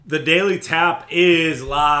The Daily Tap is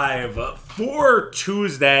live. For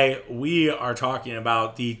Tuesday, we are talking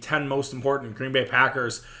about the 10 most important Green Bay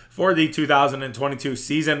Packers for the 2022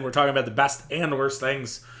 season. We're talking about the best and worst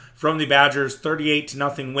things from the Badgers'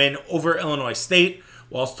 38-0 win over Illinois State.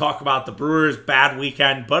 We'll also talk about the Brewers' bad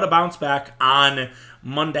weekend, but a bounce back on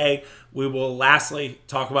Monday. We will lastly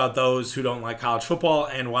talk about those who don't like college football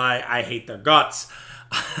and why I hate their guts.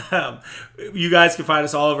 You guys can find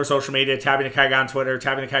us all over social media, Tapping the Keg on Twitter,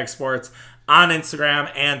 Tapping the Keg Sports on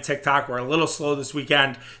Instagram and TikTok. We're a little slow this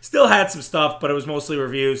weekend. Still had some stuff, but it was mostly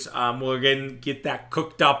reviews. We're going to get that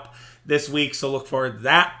cooked up this week, so look forward to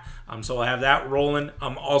that. So we'll have that rolling.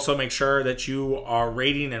 Also, make sure that you are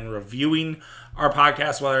rating and reviewing our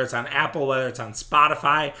podcast, whether it's on Apple, whether it's on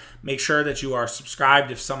Spotify. Make sure that you are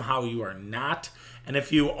subscribed if somehow you are not. And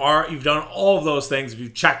if you are, you've done all of those things, if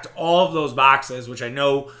you've checked all of those boxes, which I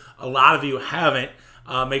know a lot of you haven't,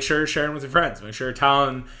 make sure you're sharing with your friends. Make sure you're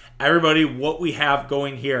telling everybody what we have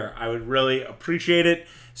going here. I would really appreciate it.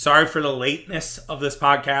 Sorry for the lateness of this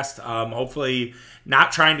podcast. Hopefully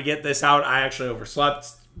not trying to get this out. I actually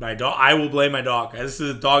overslept. My dog. I will blame my dog. This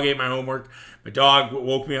is a dog ate my homework. My dog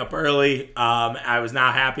woke me up early. I was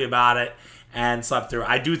not happy about it and slept through.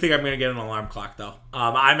 I do think I'm going to get an alarm clock, though.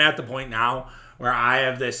 I'm at the point now where I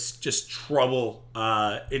have this just trouble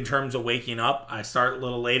in terms of waking up. I start a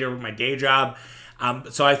little later with my day job.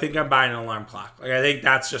 So I think I'm buying an alarm clock. I think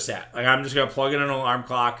that's just it. I'm just going to plug in an alarm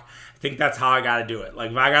clock. I think that's how I got to do it.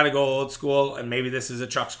 If I got to go old school, and maybe this is a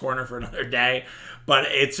Chuck's Corner for another day, but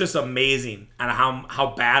it's just amazing and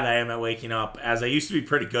how bad I am at waking up, as I used to be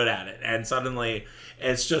pretty good at it. And suddenly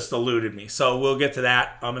it's just eluded me. So we'll get to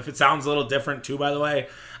that. If it sounds a little different too, by the way,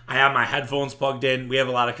 I have my headphones plugged in. We have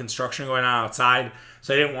a lot of construction going on outside,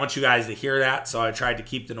 so I didn't want you guys to hear that, so I tried to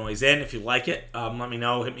keep the noise in. If you like it, let me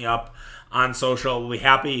know. Hit me up on social. We'll be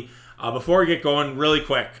happy. Before we get going, really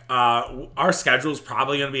quick, our schedule is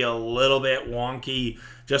probably going to be a little bit wonky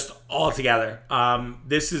just altogether.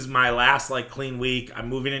 This is my last clean week. I'm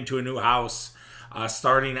moving into a new house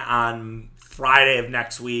starting on Friday of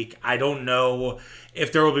next week. I don't know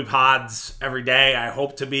if there will be pods every day. I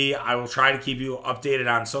hope to be. I will try to keep you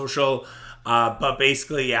updated on social. But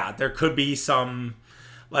basically, yeah, there could be some,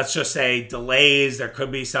 let's just say, delays. There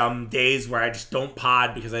could be some days where I just don't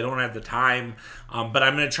pod because I don't have the time. But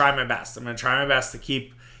I'm going to try my best. I'm going to try my best to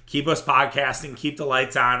keep us podcasting, keep the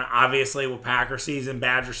lights on. Obviously, with Packer season,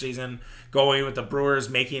 Badger season going, with the Brewers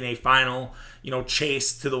making a final,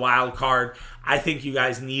 chase to the wild card. I think you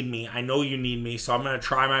guys need me. I know you need me, so I'm going to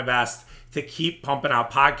try my best to keep pumping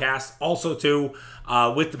out podcasts. Also, too,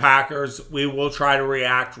 with the Packers, we will try to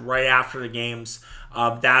react right after the games.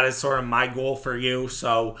 That is sort of my goal for you.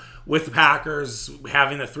 So with the Packers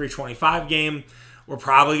having the 3:25 game, we're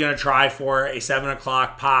probably going to try for a 7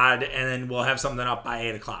 o'clock pod, and then we'll have something up by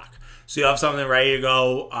 8 o'clock. So you'll have something ready to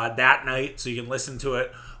go that night, so you can listen to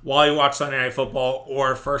it while you watch Sunday Night Football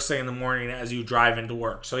or first thing in the morning as you drive into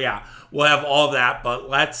work. So yeah, we'll have all of that, but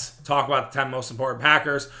let's talk about the 10 most important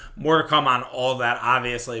Packers. More to come on all of that,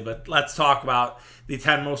 obviously, but let's talk about the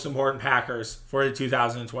 10 most important Packers for the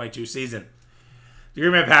 2022 season. The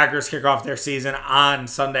Green Bay Packers kick off their season on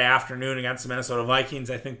Sunday afternoon against the Minnesota Vikings.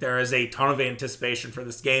 I think there is a ton of anticipation for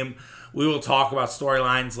this game. We will talk about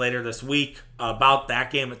storylines later this week about that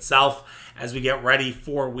game itself as we get ready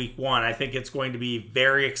for week one. I think it's going to be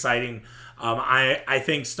very exciting. I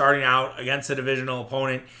think starting out against a divisional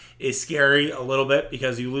opponent is scary a little bit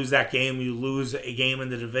because you lose that game, you lose a game in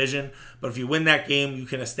the division. But if you win that game, you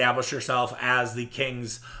can establish yourself as the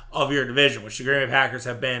kings of your division, which the Green Bay Packers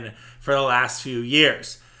have been for the last few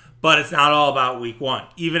years. But it's not all about week one.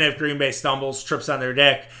 Even if Green Bay stumbles, trips on their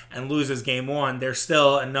dick, and loses game one, there's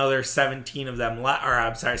still another 16 of them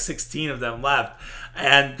left.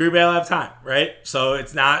 And Green Bay will have time, right? So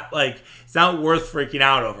it's not worth freaking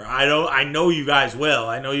out over. I know you guys will.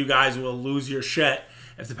 I know you guys will lose your shit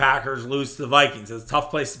if the Packers lose to the Vikings. It's a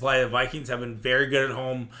tough place to play. The Vikings have been very good at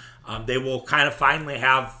home. They will kind of finally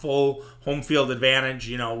have full home field advantage,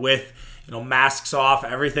 with masks off,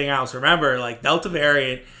 everything else. Remember, Delta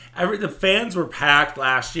variant, the fans were packed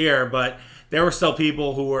last year, but there were still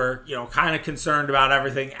people who were, kind of concerned about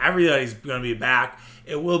everything. Everybody's going to be back.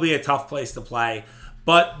 It will be a tough place to play.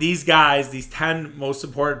 But these guys, these 10 most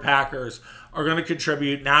important Packers, are going to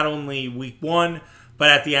contribute not only week one, but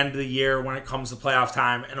at the end of the year when it comes to playoff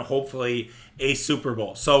time and hopefully a Super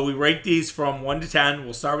Bowl. So we rate these from 1 to 10.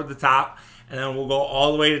 We'll start with the top, and then we'll go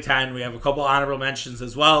all the way to 10. We have a couple honorable mentions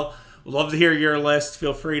as well. We'd love to hear your list.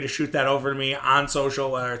 Feel free to shoot that over to me on social,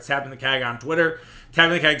 whether it's Tapping the Keg on Twitter,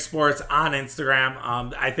 Tapping the Keg Sports on Instagram.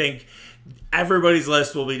 I think everybody's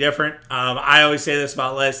list will be different. I always say this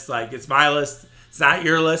about lists, it's my list. It's not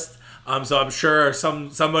your list. So I'm sure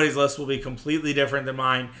somebody's list will be completely different than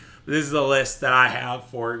mine. But this is the list that I have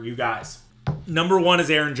for you guys. Number 1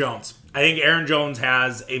 is Aaron Jones. I think Aaron Jones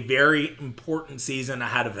has a very important season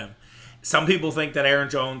ahead of him. Some people think that Aaron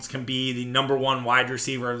Jones can be the number 1 wide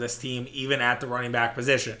receiver of this team, even at the running back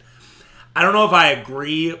position. I don't know if I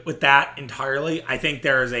agree with that entirely. I think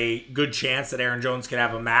there is a good chance that Aaron Jones could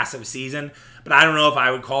have a massive season, but I don't know if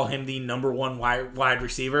I would call him the number 1 wide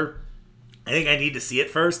receiver. I think I need to see it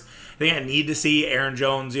first. I think I need to see Aaron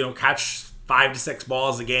Jones, catch 5 to 6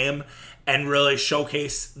 balls a game and really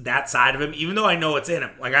showcase that side of him, even though I know it's in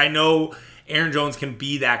him. Like, I know Aaron Jones can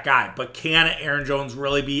be that guy, but can Aaron Jones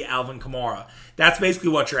really be Alvin Kamara? That's basically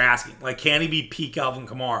what you're asking. Like, can he be peak Alvin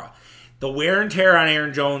Kamara? The wear and tear on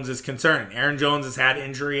Aaron Jones is concerning. Aaron Jones has had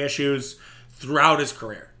injury issues throughout his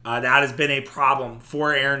career. That has been a problem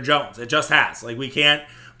for Aaron Jones. It just has. Like, we can't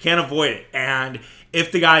avoid it. And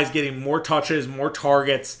if the guy is getting more touches, more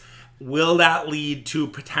targets, will that lead to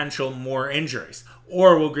potential more injuries?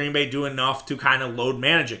 Or will Green Bay do enough to kind of load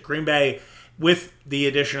manage it? Green Bay, with the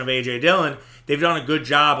addition of A.J. Dillon, they've done a good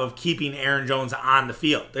job of keeping Aaron Jones on the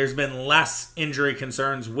field. There's been less injury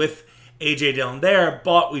concerns with A.J. Dillon there,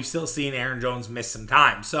 but we've still seen Aaron Jones miss some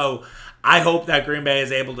time. So I hope that Green Bay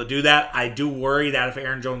is able to do that. I do worry that if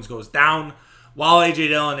Aaron Jones goes down, while A.J.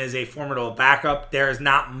 Dillon is a formidable backup, there is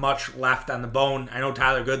not much left on the bone. I know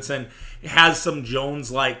Tyler Goodson has some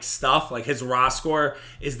Jones-like stuff. Like, his raw score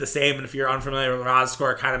is the same, and if you're unfamiliar with raw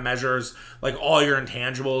score, it kind of measures like all your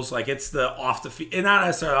intangibles. Like, it's the off the field, not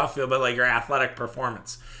necessarily off the field, but like your athletic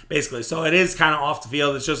performance, basically. So it is kind of off the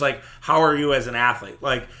field. It's just like, how are you as an athlete?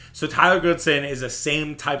 Like, so Tyler Goodson is the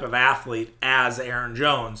same type of athlete as Aaron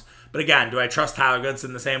Jones. But again, do I trust Tyler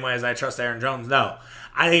Goodson the same way as I trust Aaron Jones? No.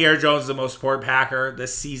 I think Aaron Jones is the most important Packer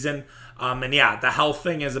this season. And yeah, the health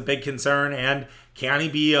thing is a big concern. And can he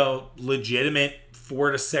be a legitimate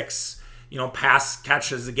 4 to 6, pass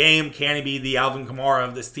catches a game? Can he be the Alvin Kamara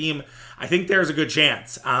of this team? I think there's a good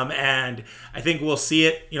chance. And I think we'll see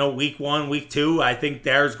it, week 1, week 2. I think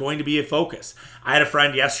there's going to be a focus. I had a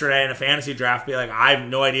friend yesterday in a fantasy draft be like, I have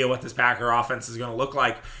no idea what this Packer offense is going to look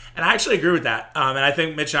like. And I actually agree with that. And I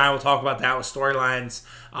think Mitch and I will talk about that with storylines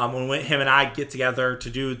when him and I get together to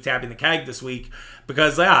do Tapping the Keg this week.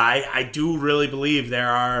 Because, yeah, I do really believe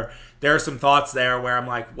there are some thoughts there where I'm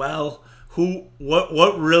like, well,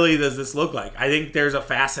 what really does this look like? I think there's a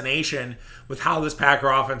fascination with how this Packer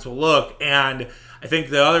offense will look. And I think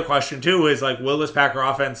the other question, too, is, like, will this Packer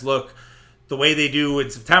offense look the way they do in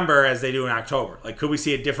September as they do in October? Like, could we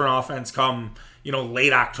see a different offense come,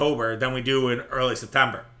 late October than we do in early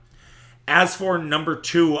September? As for number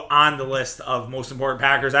 2 on the list of most important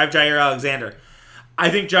Packers, I have Jaire Alexander. I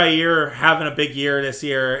think Jaire having a big year this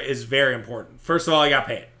year is very important. First of all, he got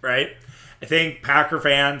paid, right? I think Packer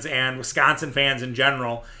fans and Wisconsin fans in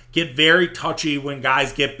general get very touchy when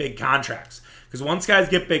guys get big contracts. Because once guys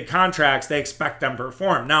get big contracts, they expect them to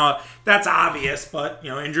perform. Now, that's obvious, but,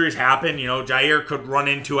 injuries happen. Jaire could run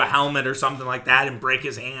into a helmet or something like that and break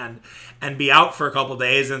his hand and be out for a couple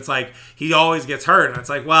days. And it's like, he always gets hurt. And it's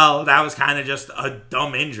like, well, that was kind of just a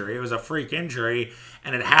dumb injury. It was a freak injury,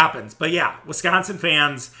 and it happens. But yeah, Wisconsin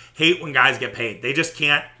fans hate when guys get paid. They just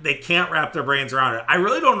can't wrap their brains around it. I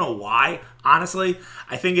really don't know why, honestly.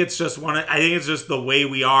 I think it's just the way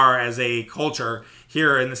we are as a culture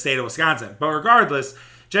here in the state of Wisconsin. But regardless,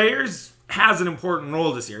 Jaire has an important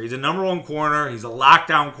role this year. He's a number 1 corner. He's a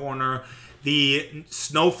lockdown corner. The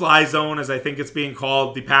no-fly zone, as I think it's being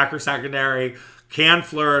called, the Packer secondary, can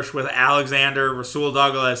flourish with Alexander, Rasul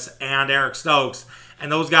Douglas, and Eric Stokes.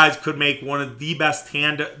 And those guys could make one of the best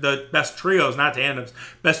trios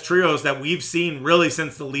that we've seen really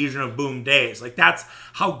since the Legion of Boom days. Like, that's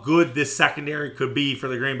how good this secondary could be for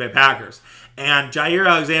the Green Bay Packers. And Jaire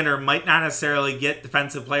Alexander might not necessarily get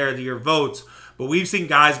Defensive Player of the Year votes, but we've seen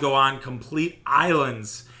guys go on complete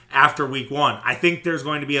islands after week 1. I think there's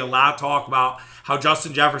going to be a lot of talk about how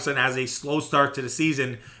Justin Jefferson has a slow start to the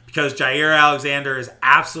season because Jaire Alexander is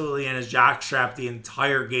absolutely in his jockstrap the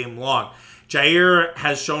entire game long. Jaire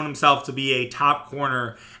has shown himself to be a top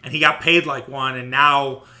corner, and he got paid like one, and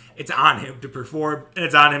now it's on him to perform, and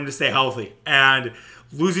it's on him to stay healthy. And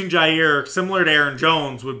losing Jaire, similar to Aaron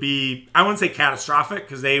Jones, would be, I wouldn't say catastrophic,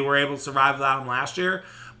 because they were able to survive without him last year,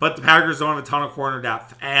 but the Packers don't have a ton of corner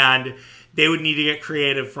depth, and they would need to get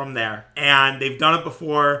creative from there. And they've done it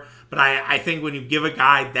before, but I think when you give a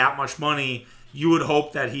guy that much money, you would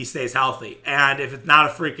hope that he stays healthy. And if it's not a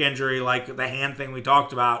freak injury like the hand thing we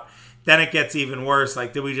talked about, then it gets even worse.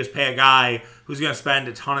 Like, did we just pay a guy who's going to spend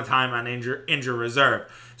a ton of time on injury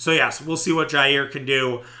reserve? So, yes, we'll see what Jaire can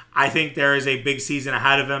do. I think there is a big season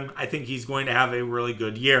ahead of him. I think he's going to have a really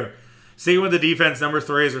good year. Sticking with the defense, number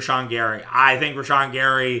 3 is Rashawn Gary. I think Rashawn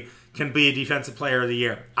Gary can be a defensive player of the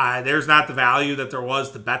year. There's not the value that there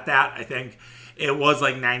was to bet that. I think it was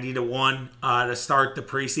like 90-1 to start the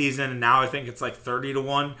preseason, and now I think it's like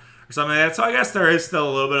 30-1 or something like that. So I guess there is still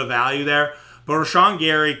a little bit of value there. But Rashawn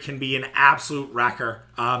Gary can be an absolute wrecker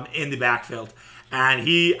in the backfield. And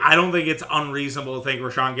I don't think it's unreasonable to think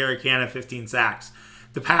Rashawn Gary can have 15 sacks.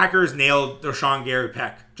 The Packers nailed the Rashawn Gary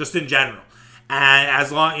pick, just in general. And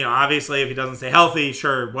as long, obviously if he doesn't stay healthy,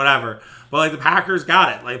 sure, whatever. But like the Packers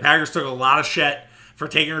got it. Like the Packers took a lot of shit for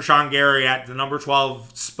taking Rashawn Gary at the number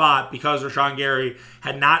 12 spot because Rashawn Gary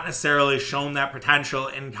had not necessarily shown that potential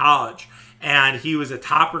in college. And he was a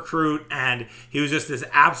top recruit, and he was just this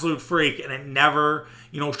absolute freak, and it never,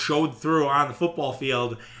 showed through on the football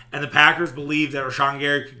field. And the Packers believed that Rashawn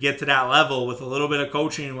Gary could get to that level with a little bit of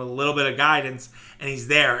coaching, with a little bit of guidance, and he's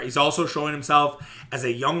there. He's also showing himself as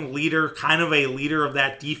a young leader, kind of a leader of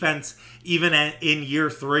that defense. Even in year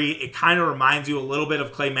 3, it kind of reminds you a little bit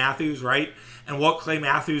of Clay Matthews, right? And what Clay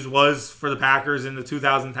Matthews was for the Packers in the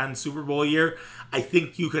 2010 Super Bowl year. I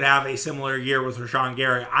think you could have a similar year with Rashawn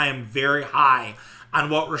Gary. I am very high on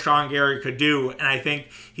what Rashawn Gary could do, and I think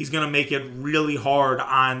he's going to make it really hard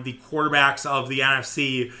on the quarterbacks of the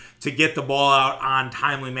NFC to get the ball out on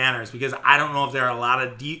timely manners, because I don't know if there are a lot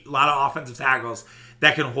of offensive tackles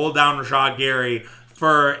that can hold down Rashawn Gary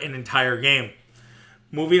for an entire game.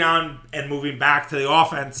 Moving on and moving back to the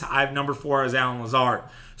offense, I have number 4 as Allen Lazard.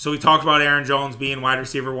 So we talked about Aaron Jones being wide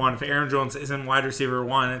receiver 1. If Aaron Jones isn't wide receiver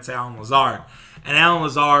 1, it's Allen Lazard. And Allen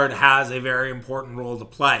Lazard has a very important role to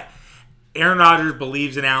play. Aaron Rodgers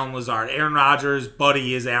believes in Allen Lazard. Aaron Rodgers'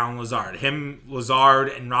 buddy is Allen Lazard. Him, Lazard,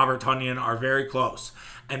 and Robert Tonyan are very close.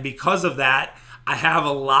 And because of that, I have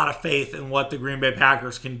a lot of faith in what the Green Bay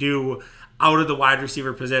Packers can do out of the wide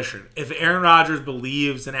receiver position. If Aaron Rodgers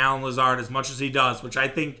believes in Allen Lazard as much as he does, which I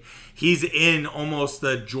think he's in almost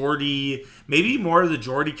the Jordy, maybe more of the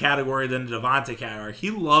Jordy category than the Devontae category. He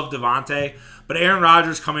loved Devontae, but Aaron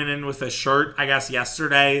Rodgers coming in with a shirt, I guess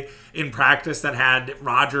yesterday in practice, that had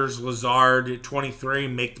Rodgers, Lazard, 23,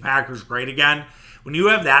 make the Packers great again. When you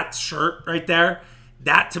have that shirt right there,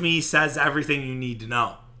 that to me says everything you need to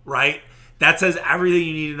know, right? That says everything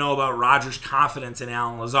you need to know about Rodgers' confidence in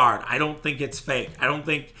Allen Lazard. I don't think it's fake. I don't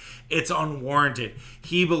think it's unwarranted.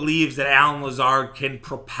 He believes that Allen Lazard can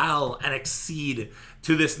propel and exceed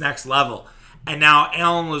to this next level. And now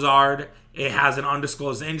Allen Lazard, it has an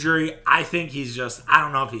undisclosed injury. I think he's I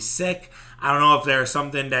don't know if he's sick. I don't know if there's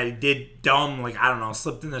something that he did dumb, like, I don't know,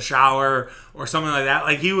 slipped in the shower or something like that.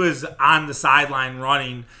 Like, he was on the sideline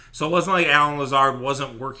running. So it wasn't like Allen Lazard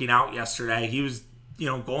wasn't working out yesterday. He was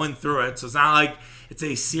going through it. So it's not like it's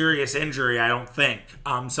a serious injury, I don't think.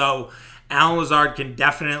 So Allen Lazard can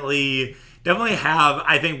definitely have,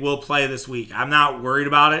 I think, will play this week. I'm not worried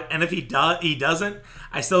about it. And if he doesn't,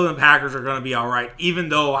 I still think the Packers are going to be all right, even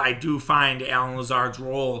though I do find Allen Lazard's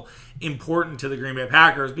role important to the Green Bay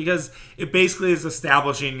Packers, because it basically is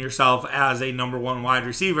establishing yourself as a number 1 wide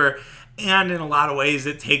receiver. And in a lot of ways,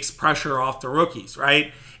 it takes pressure off the rookies,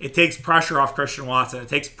 right? It takes pressure off Christian Watson. It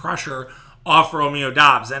takes pressure off Romeo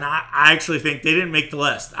Doubs. And I actually think they didn't make the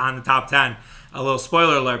list on the top 10. A little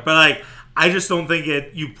spoiler alert. But I just don't think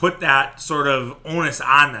you put that sort of onus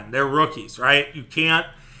on them. They're rookies, right? You can't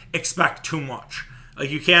expect too much.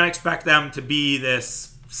 You can't expect them to be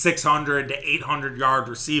this 600 to 800 yard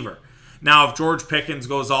receiver. Now, if George Pickens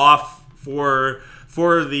goes off for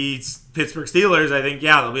the Pittsburgh Steelers, I think,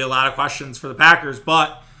 there'll be a lot of questions for the Packers.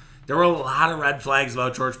 But there were a lot of red flags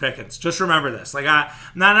about George Pickens. Just remember this. I'm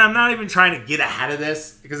not even trying to get ahead of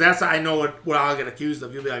this, because that's, I know what I'll get accused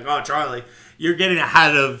of. You'll be like, oh, Charlie, you're getting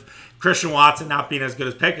ahead of Christian Watson not being as good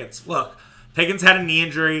as Pickens. Look, Pickens had a knee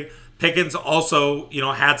injury. Pickens also,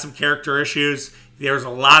 had some character issues. There's a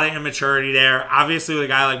lot of immaturity there. Obviously, with a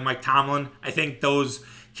guy like Mike Tomlin, I think those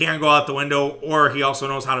can go out the window, or he also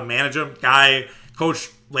knows how to manage them. Guy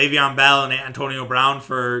coached Le'Veon Bell and Antonio Brown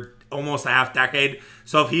for almost a half decade.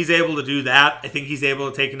 So if he's able to do that, I think he's able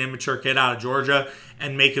to take an immature kid out of Georgia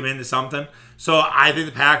and make him into something. So I think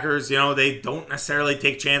the Packers, they don't necessarily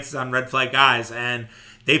take chances on red flag guys, and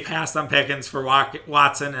they passed on Pickens for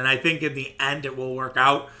Watson, and I think in the end it will work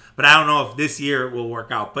out. But I don't know if this year it will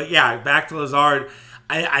work out. But back to Lazard.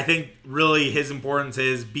 I think really his importance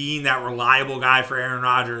is being that reliable guy for Aaron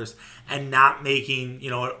Rodgers and not making,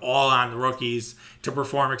 it all on the rookies to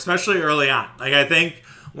perform, especially early on. I think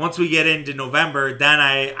once we get into November, then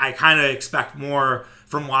I kind of expect more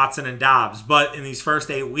from Watson and Dobbs. But in these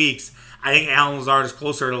first 8 weeks, I think Allen Lazard is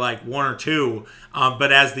closer to 1 or 2.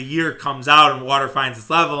 But as the year comes out and water finds its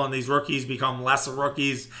level and these rookies become less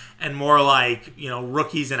rookies and more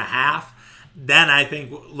rookies and a half, then I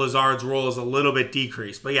think Lazard's role is a little bit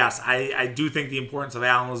decreased. But yes, I do think the importance of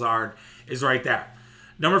Allen Lazard is right there.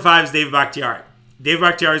 Number 5 is David Bakhtiari. David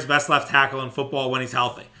Bakhtiari is the best left tackle in football when he's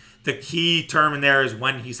healthy. The key term in there is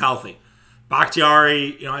when he's healthy.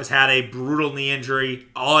 Bakhtiari, has had a brutal knee injury.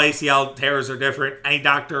 All ACL tears are different. Any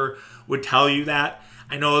doctor would tell you that.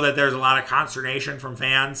 I know that there's a lot of consternation from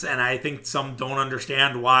fans, and I think some don't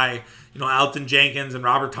understand why, Elgton Jenkins and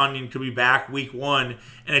Robert Tonyan could be back week 1,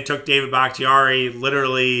 and it took David Bakhtiari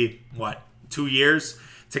literally, 2 years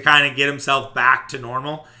to kind of get himself back to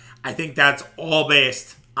normal. I think that's all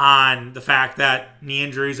based on the fact that knee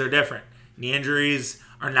injuries are different. Knee injuries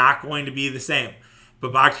are not going to be the same.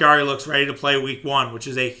 But Bakhtiari looks ready to play week 1, which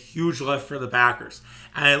is a huge lift for the Packers.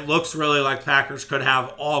 And it looks really like the Packers could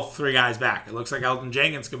have all 3 guys back. It looks like Elgton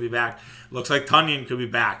Jenkins could be back. It looks like Tonyan could be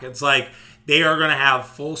back. It's like they are going to have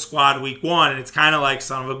full squad week 1, and it's kind of like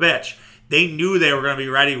son of a bitch. They knew they were going to be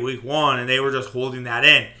ready week 1, and they were just holding that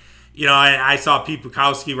in. I saw Pete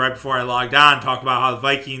Bukowski right before I logged on talk about how the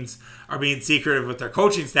Vikings are being secretive with their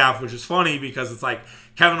coaching staff, which is funny because it's like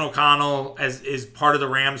Kevin O'Connell is part of the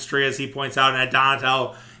Rams tree, as he points out, and Ed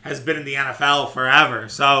Donatel has been in the NFL forever.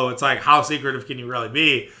 So it's like, how secretive can you really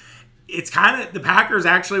be? It's kind of, the Packers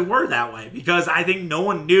actually were that way because I think no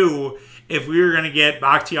one knew if we were going to get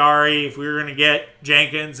Bakhtiari, if we were going to get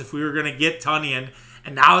Jenkins, if we were going to get Tonyan.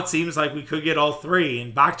 And now it seems like we could get all 3.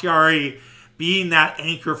 And Bakhtiari being that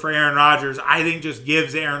anchor for Aaron Rodgers, I think just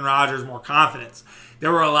gives Aaron Rodgers more confidence.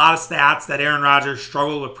 There were a lot of stats that Aaron Rodgers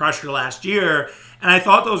struggled with pressure last year, and I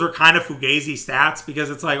thought those were kind of fugazi stats because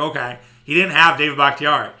it's like, okay, he didn't have David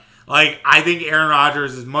Bakhtiari. I think Aaron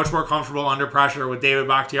Rodgers is much more comfortable under pressure with David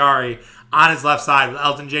Bakhtiari on his left side, with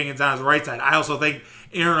Elgton Jenkins on his right side. I also think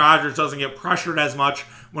Aaron Rodgers doesn't get pressured as much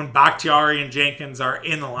when Bakhtiari and Jenkins are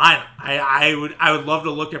in the lineup. I would love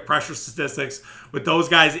to look at pressure statistics with those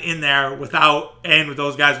guys in there without, and with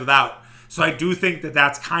those guys without. So I do think that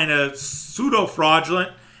that's kind of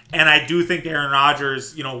pseudo-fraudulent, and I do think Aaron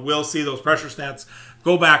Rodgers, will see those pressure stats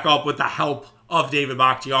go back up with the help of David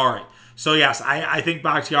Bakhtiari. So yes, I think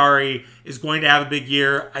Bakhtiari is going to have a big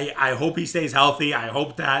year. I hope he stays healthy. I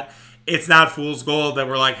hope that it's not fool's gold that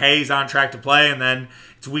we're like, hey, he's on track to play, and then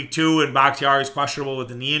it's week 2 and Bakhtiari is questionable with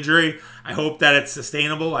the knee injury. I hope that it's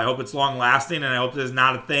sustainable. I hope it's long-lasting, and I hope there's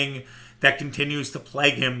not a thing that continues to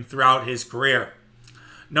plague him throughout his career.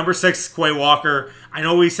 Number 6, Quay Walker. I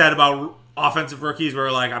know we said about offensive rookies,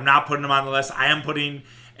 we're like, I'm not putting him on the list. I am putting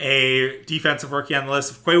a defensive rookie on the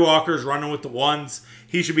list. If Quay Walker's running with the ones,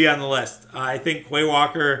 he should be on the list. I think Quay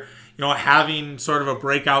Walker, having sort of a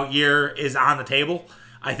breakout year is on the table.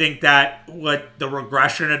 I think that what the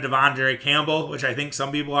regression of Devondre Campbell, which I think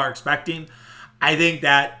some people are expecting, I think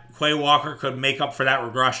that Quay Walker could make up for that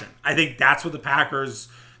regression. I think that's what the Packers,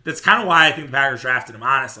 that's kind of why I think the Packers drafted him,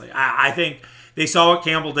 honestly. I think they saw what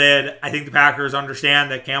Campbell did. I think the Packers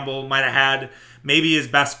understand that Campbell might have had maybe his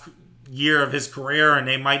best year of his career, and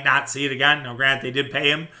they might not see it again. Now, granted, they did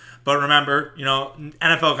pay him. But remember,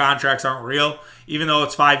 NFL contracts aren't real. Even though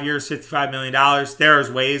it's 5 years, $55 million,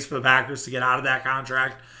 there's ways for the Packers to get out of that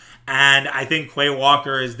contract. And I think Quay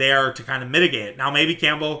Walker is there to kind of mitigate it. Now, maybe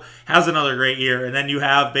Campbell has another great year, and then you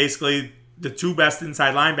have basically the 2 best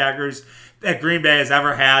inside linebackers that Green Bay has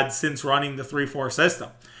ever had since running the 3-4 system.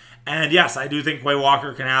 And yes, I do think Quay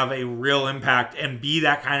Walker can have a real impact and be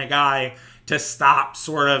that kind of guy to stop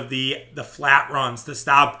sort of the flat runs, to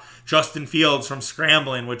stop Justin Fields from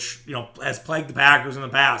scrambling, which has plagued the Packers in the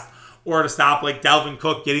past, or to stop like Dalvin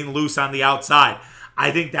Cook getting loose on the outside.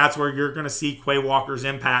 I think that's where you're going to see Quay Walker's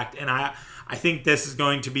impact, and I think this is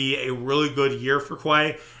going to be a really good year for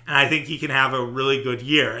Quay, and I think he can have a really good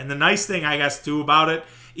year. And the nice thing, I guess, too, about it,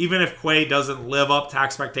 even if Quay doesn't live up to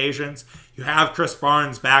expectations, you have Chris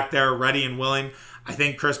Barnes back there ready and willing. I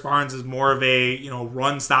think Chris Barnes is more of a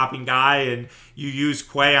run-stopping guy, and you use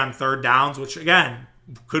Quay on third downs, which, again,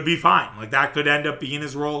 could be fine. Like, that could end up being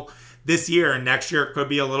his role this year, and next year it could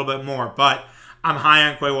be a little bit more. But I'm high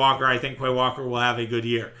on Quay Walker. I think Quay Walker will have a good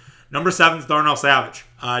year. Number 7 is Darnell Savage.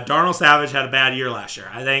 Darnell Savage had a bad year last year.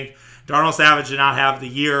 I think Darnell Savage did not have the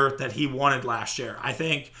year that he wanted last year. I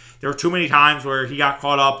think there were too many times where he got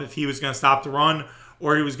caught up if he was going to stop the run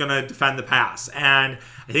or he was going to defend the pass. And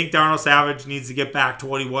I think Darnell Savage needs to get back to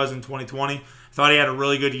what he was in 2020. I thought he had a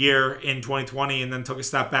really good year in 2020 and then took a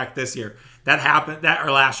step back this year. That happened,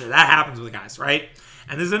 last year. That happens with guys, right?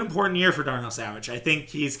 And this is an important year for Darnell Savage. I think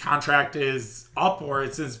his contract is up, or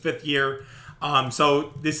it's his 5th year.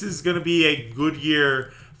 So this is going to be a good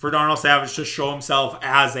year for Darnell Savage to show himself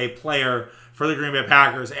as a player for the Green Bay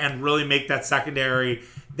Packers and really make that secondary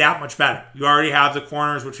that much better. You already have the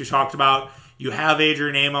corners, which we talked about. You have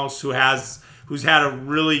Adrian Amos, who has who's had a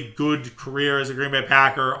really good career as a Green Bay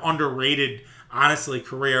Packer, underrated, honestly,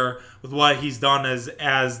 career with what he's done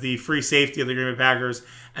as the free safety of the Green Bay Packers.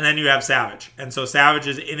 And then you have Savage. And so Savage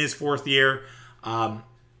is in his 4th year.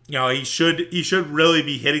 He should really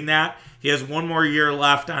be hitting that. He has one more year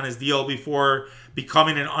left on his deal before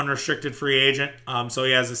becoming an unrestricted free agent. So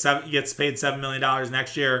he gets paid $7 million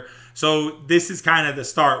next year. So this is kind of the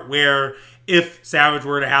start where if Savage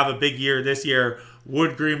were to have a big year this year,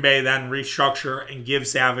 would Green Bay then restructure and give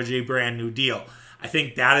Savage a brand new deal? I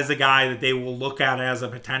think that is a guy that they will look at as a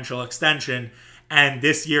potential extension, and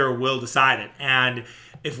this year will decide it. And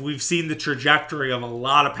if we've seen the trajectory of a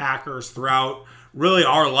lot of Packers throughout really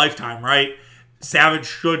our lifetime, right? Savage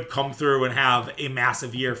should come through and have a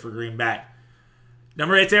massive year for Green Bay.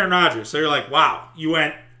 Number 8 is Aaron Rodgers. So you're like, wow, you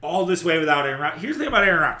went all this way without Aaron Rodgers. Here's the thing about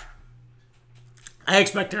Aaron Rodgers. I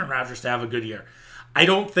expect Aaron Rodgers to have a good year. I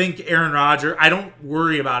don't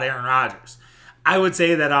worry about Aaron Rodgers. I would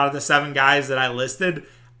say that out of the 7 guys that I listed,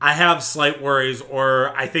 I have slight worries,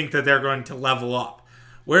 or I think that they're going to level up.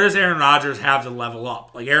 Where does Aaron Rodgers have to level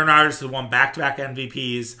up? Like, Aaron Rodgers has won back-to-back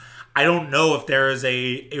MVPs. I don't know if there is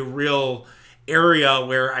a real area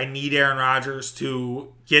where I need Aaron Rodgers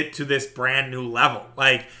to get to this brand new level.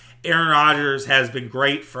 Like, Aaron Rodgers has been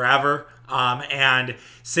great forever. And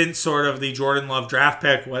since sort of the Jordan Love draft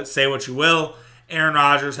pick, say what you will, Aaron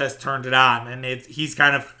Rodgers has turned it on. And he's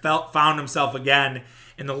kind of found himself again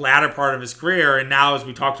in the latter part of his career. And now, as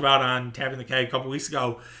we talked about on Tapping the Keg a couple weeks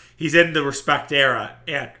ago, he's in the respect era.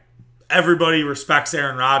 And everybody respects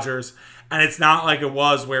Aaron Rodgers. And it's not like it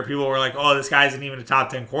was where people were like, oh, this guy isn't even a top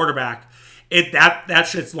 10 quarterback. That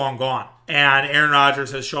shit's long gone. And Aaron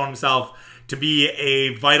Rodgers has shown himself to be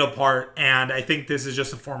a vital part. And I think this is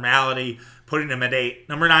just a formality, putting him at 8.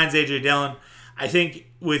 Number 9 is A.J. Dillon. I think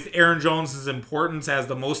with Aaron Jones' importance as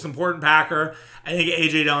the most important Packer, I think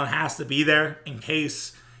A.J. Dillon has to be there in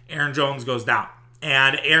case Aaron Jones goes down.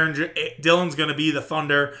 And Dillon's going to be the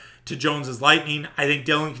thunder to Jones's lightning. I think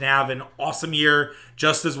Dillon can have an awesome year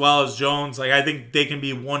just as well as Jones. Like, I think they can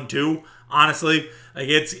be 1-2, honestly. Like,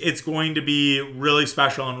 it's going to be really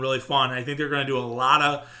special and really fun. I think they're going to do a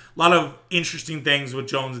lot of interesting things with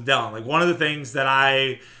Jones and Dillon. Like, one of the things that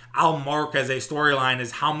I'll mark as a storyline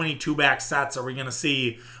is how many 2-back sets are we going to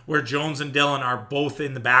see where Jones and Dillon are both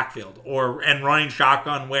in the backfield and running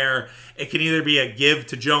shotgun, where it can either be a give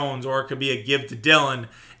to Jones or it could be a give to Dillon,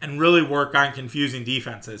 and really work on confusing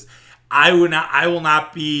defenses. I will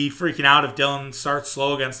not be freaking out if Dillon starts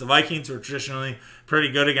slow against the Vikings, who are traditionally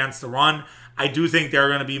pretty good against the run. I do think there are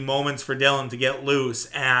going to be moments for Dillon to get loose,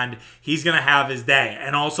 and he's going to have his day.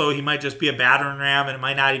 And also, he might just be a battering ram, and it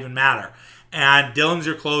might not even matter. And Dillon's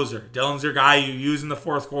your closer. Dillon's your guy you use in the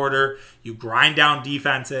 4th quarter. You grind down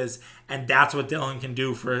defenses, and that's what Dillon can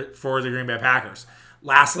do for the Green Bay Packers.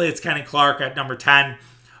 Lastly, it's Kenny Clark at number 10.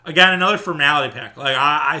 Again, another formality pick. Like,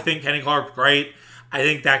 I think Kenny Clark's great. I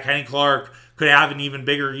think that Kenny Clark could have an even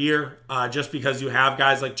bigger year just because you have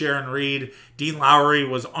guys like Jarran Reed. Dean Lowry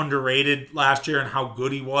was underrated last year and how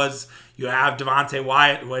good he was. You have Devontae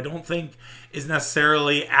Wyatt, who I don't think is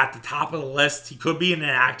necessarily at the top of the list. He could be in an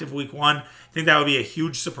active week 1. I think that would be a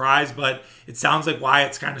huge surprise, but it sounds like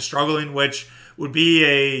Wyatt's kind of struggling, which would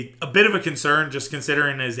be a bit of a concern just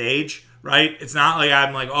considering his age, right? It's not like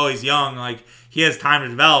I'm like, oh, he's young. Like, he has time to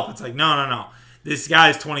develop. It's like, no. This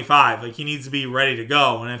guy's 25. Like, he needs to be ready to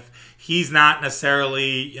go. And if he's not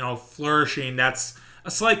necessarily, flourishing, that's a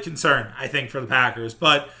slight concern, I think, for the Packers.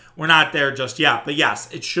 But we're not there just yet. But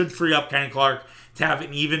yes, it should free up Kenny Clark to have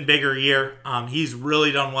an even bigger year. He's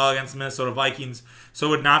really done well against the Minnesota Vikings. So it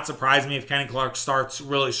would not surprise me if Kenny Clark starts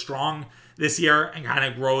really strong this year and kind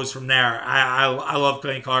of grows from there. I love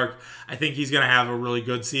Kenny Clark. I think he's going to have a really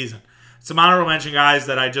good season. Some honorable mention guys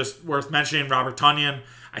that I just worth mentioning: Robert Tonyan.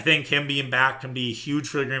 I think him being back can be huge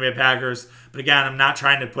for the Green Bay Packers. But again, I'm not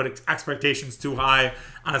trying to put expectations too high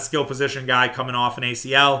on a skill position guy coming off an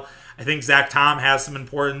ACL. I think Zach Tom has some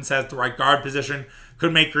importance at the right guard position.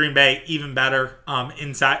 Could make Green Bay even better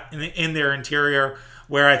inside in their interior,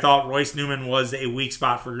 where I thought Royce Newman was a weak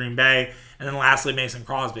spot for Green Bay. And then lastly, Mason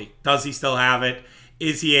Crosby. Does he still have it?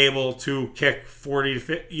 Is he able to kick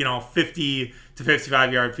 50 to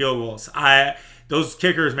 55 yard field goals? Those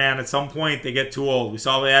kickers, man, at some point they get too old. We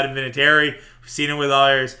saw it with Adam Vinatieri. We've seen it with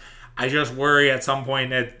others. I just worry at some point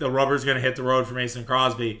that the rubber's going to hit the road for Mason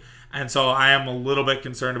Crosby. And so I am a little bit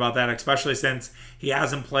concerned about that, especially since he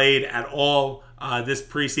hasn't played at all this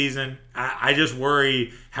preseason. I just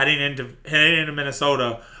worry heading into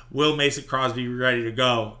Minnesota, will Mason Crosby be ready to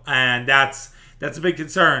go? And that's a big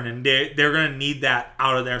concern, and they're going to need that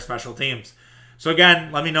out of their special teams. So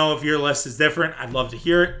again, let me know if your list is different. I'd love to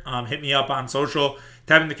hear it. Hit me up on social,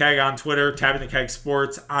 Tapping the Keg on Twitter, Tapping the Keg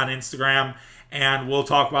Sports on Instagram, and we'll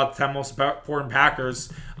talk about the 10 most important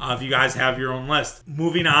Packers if you guys have your own list.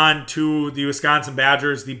 Moving on to the Wisconsin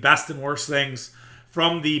Badgers, the best and worst things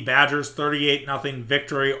from the Badgers' 38-0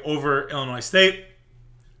 victory over Illinois State.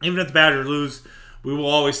 Even if the Badgers lose, we will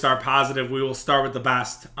always start positive. We will start with the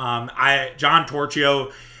best. John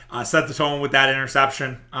Torchio set the tone with that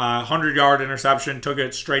interception. 100-yard interception, took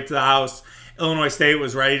it straight to the house. Illinois State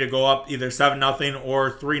was ready to go up either 7-0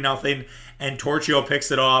 or 3-0, and Torchio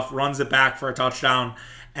picks it off, runs it back for a touchdown,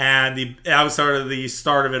 and that was sort of the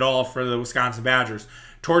start of it all for the Wisconsin Badgers.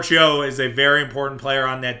 Torchio is a very important player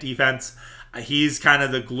on that defense. He's kind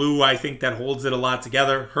of the glue, I think, that holds it a lot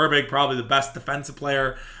together. Herbig, probably the best defensive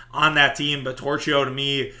player on that team, but Torchio, to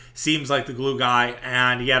me, seems like the glue guy,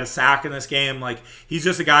 and he had a sack in this game. Like, he's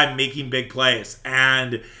just a guy making big plays.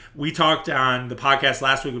 And we talked on the podcast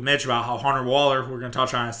last week with Mitch about how Hunter Waller, who we're going to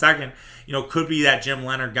touch on in a second, could be that Jim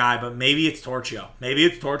Leonhard guy, but maybe it's Torchio. Maybe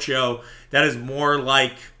it's Torchio that is more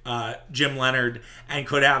like Jim Leonhard and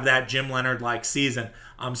could have that Jim Leonhard-like season.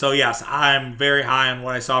 So yes, I'm very high on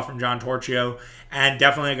what I saw from John Torchio, and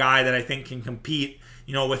definitely a guy that I think can compete,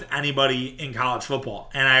 with anybody in college football.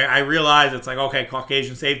 And I realize it's like, okay,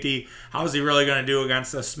 Caucasian safety, how is he really going to do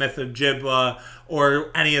against a Smith of Jibba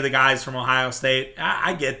or any of the guys from Ohio State?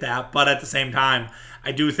 I get that, but at the same time,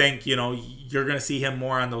 I do think, you're going to see him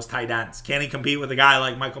more on those tight ends. Can he compete with a guy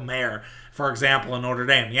like Michael Mayer, for example, in Notre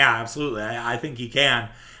Dame? Yeah, absolutely. I think he can.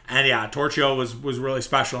 And yeah, Torchio was really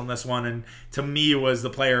special in this one, and to me was the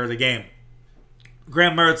player of the game.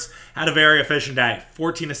 Graham Mertz had a very efficient day.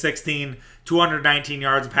 14-16, 219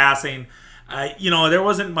 yards of passing. There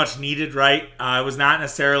wasn't much needed, right? It was not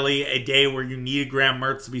necessarily a day where you needed Graham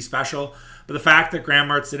Mertz to be special. But the fact that Graham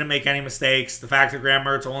Mertz didn't make any mistakes, the fact that Graham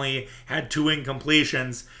Mertz only had 2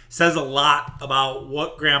 incompletions, says a lot about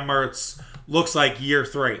what Graham Mertz looks like year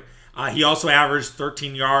 3. He also averaged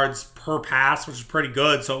 13 yards per pass, which is pretty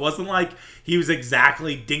good. So it wasn't like he was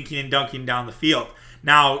exactly dinking and dunking down the field.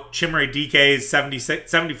 Now, Chimere Dike's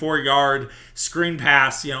 74-yard screen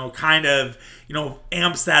pass, kind of,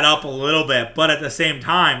 amps that up a little bit. But at the same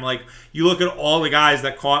time, like, you look at all the guys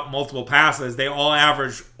that caught multiple passes, they all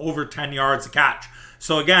averaged over 10 yards a catch.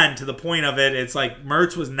 So again, to the point of it, it's like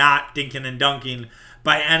Mertz was not dinking and dunking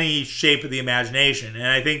by any shape of the imagination. And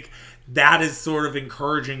I think that is sort of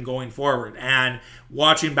encouraging going forward. And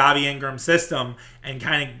watching Bobby Ingram's system and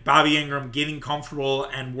kind of Bobby Ingram getting comfortable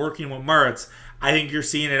and working with Mertz, I think you're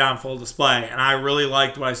seeing it on full display. And I really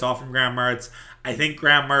liked what I saw from Graham Mertz. I think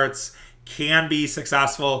Graham Mertz can be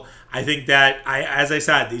successful. I think that, as I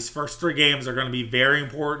said, these first 3 games are going to be very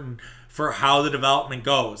important for how the development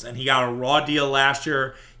goes. And he got a raw deal last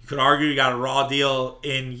year. You could argue he got a raw deal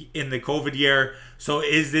in the COVID year. So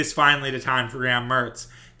is this finally the time for Graham Mertz?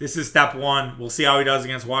 This is step 1. We'll see how he does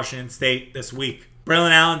against Washington State this week. Braylon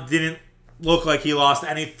Allen didn't look like he lost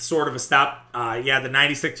any sort of a step. He had the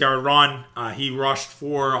 96-yard run. He rushed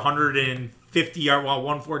for 150 yards,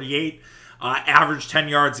 148. Averaged 10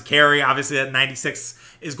 yards a carry. Obviously, that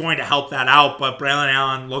 96 is going to help that out, but Braylon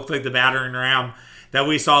Allen looked like the battering ram that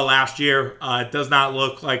we saw last year. It does not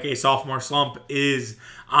look like a sophomore slump is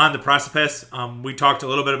on the precipice. We talked a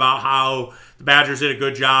little bit about how the Badgers did a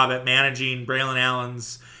good job at managing Braylon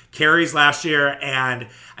Allen's carries last year, and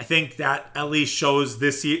I think that at least shows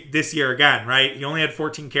this year again, right? He only had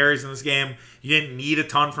 14 carries in this game. You didn't need a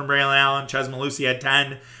ton from Braylon Allen. Chez Mellusi had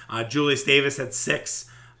 10. Julius Davis had 6.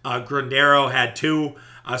 Grandero had 2.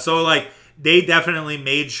 So they definitely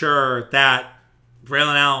made sure that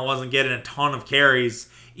Braylon Allen wasn't getting a ton of carries,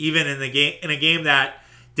 even in a game that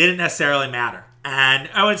didn't necessarily matter. And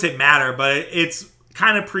I wouldn't say matter, but it's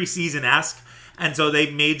kind of preseason-esque. And so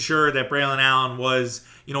they made sure that Braylon Allen was,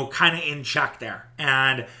 kind of in check there.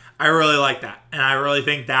 And I really like that. And I really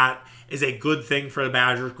think that is a good thing for the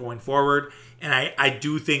Badgers going forward. And I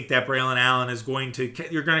do think that Braylon Allen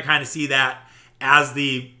you're going to kind of see that as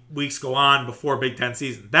the weeks go on before Big Ten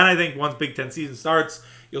season. Then I think once Big Ten season starts,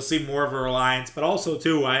 you'll see more of a reliance. But also,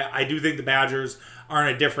 too, I do think the Badgers are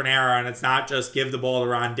in a different era, and it's not just give the ball to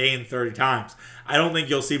Ron Dayne 30 times. I don't think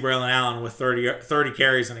you'll see Braylon Allen with 30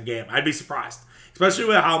 carries in a game. I'd be surprised. Especially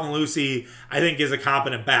with how Mellusi, I think, is a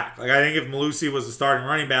competent back. I think if Mellusi was the starting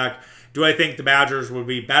running back, do I think the Badgers would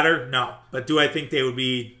be better? No. But do I think they would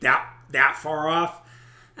be that far off?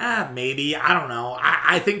 Maybe. I don't know.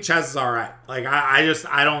 I think Chez is all right. I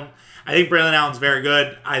think Braylon Allen's very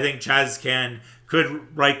good. I think Chez can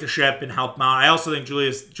could right the ship and help him out. I also think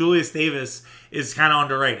Julius Davis is kind of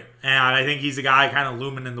underrated. And I think he's a guy kind of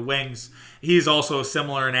looming in the wings. He's also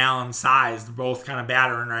similar in Allen's size. They're both kind of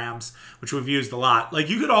battering rams, which we've used a lot. Like,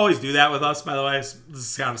 you could always do that with us, by the way. This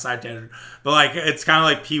is kind of a side tangent. But, like, it's kind of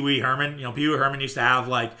like Pee Wee Herman. Pee Wee Herman used to have,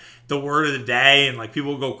 like, the word of the day, and, like,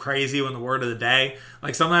 people go crazy when the word of the day.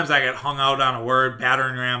 Like, sometimes I get hung out on a word.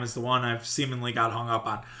 Battering ram is the one I've seemingly got hung up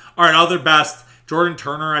on. All right, other best. Jordan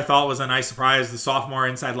Turner, I thought, was a nice surprise. The sophomore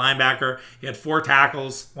inside linebacker. He had 4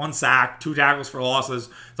 tackles, 1 sack, 2 tackles for losses.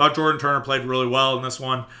 Thought Jordan Turner played really well in this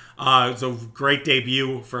one. It was a great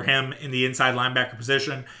debut for him in the inside linebacker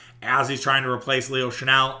position as he's trying to replace Leo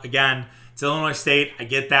Chanel. Again, it's Illinois State. I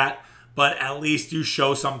get that. But at least you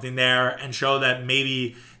show something there and show that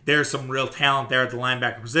maybe there's some real talent there at the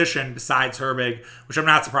linebacker position besides Herbig, which I'm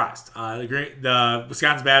not surprised. The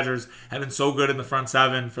Wisconsin Badgers have been so good in the front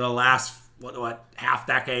seven for the last half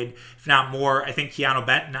decade, if not more. I think Keanu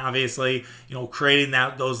Benton, obviously, creating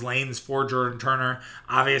those lanes for Jordan Turner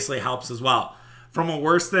obviously helps as well. From a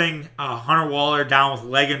worse thing, Hunter Waller down with a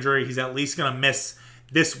leg injury. He's at least going to miss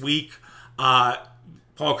this week. Paul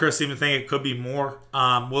Chryst even think it could be more.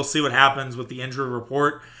 We'll see what happens with the injury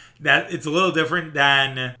report. That it's a little different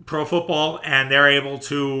than pro football, and they're able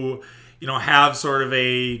to have sort of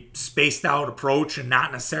a spaced out approach and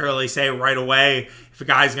not necessarily say right away if a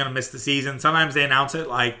guy's going to miss the season. Sometimes they announce it,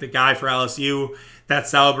 like the guy for LSU that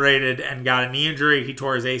celebrated and got a knee injury. He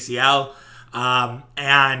tore his ACL.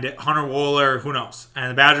 And Hunter Waller, who knows?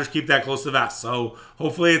 And the Badgers keep that close to the vest. So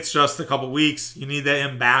hopefully it's just a couple weeks. You need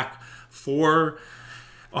him back for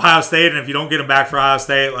Ohio State, and if you don't get him back for Ohio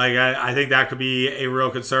State, I think that could be a real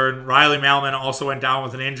concern. Riley Mailman also went down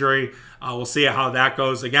with an injury. We'll see how that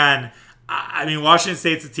goes. Again, I mean, Washington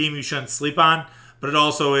State's a team you shouldn't sleep on, but it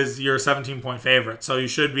also is your 17-point favorite. So you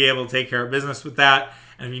should be able to take care of business with that.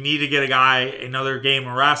 And if you need to get a guy another game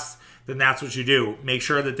of rest, then that's what you do. Make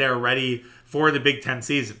sure that they're ready for the Big Ten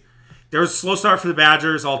season. There was a slow start for the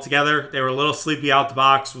Badgers altogether. They were a little sleepy out the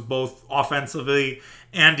box with both offensively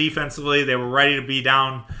and defensively. They were ready to be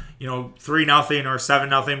down, 3-0 or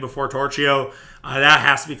 7-0 before Torchio. That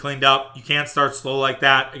has to be cleaned up. You can't start slow like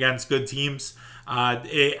that against good teams.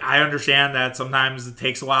 I understand that sometimes it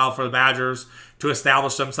takes a while for the Badgers to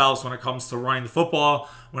establish themselves when it comes to running the football,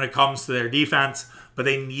 when it comes to their defense, but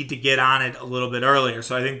they need to get on it a little bit earlier.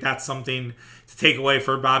 So I think that's something to take away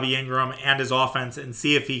for Bobby Ingram and his offense and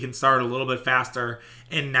see if he can start a little bit faster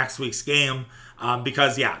in next week's game.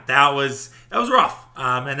 Because, that was rough.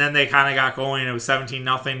 And then they kind of got going. It was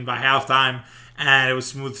 17-0 by halftime, and it was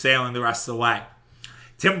smooth sailing the rest of the way.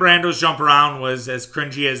 Tim Brando's jump around was as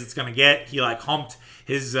cringy as it's going to get. He humped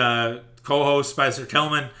his co-host Spencer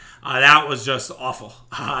Tillman. That was just awful.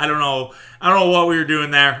 I don't know what we were doing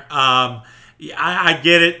there. I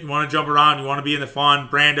get it. You want to jump around. You want to be in the fun.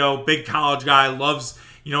 Brando, big college guy, loves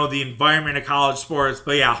the environment of college sports.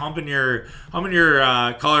 But humping your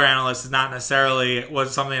color analyst is not necessarily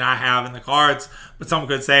was something I have in the cards. But some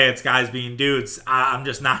could say it's guys being dudes. I'm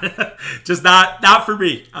just not, not for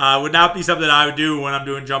me. Would not be something I would do when I'm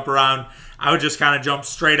doing jump around. I would just kind of jump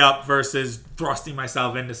straight up versus thrusting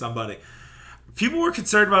myself into somebody. People were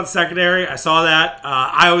concerned about the secondary. I saw that.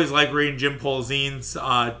 I always like reading Jim Polzine's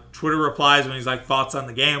Twitter replies when he's thoughts on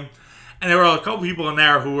the game. And there were a couple people in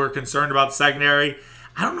there who were concerned about the secondary.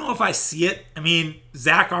 I don't know if I see it. I mean,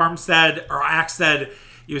 Zach Axted,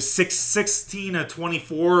 he was 16 of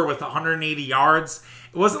 24 with 180 yards.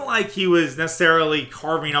 It wasn't like he was necessarily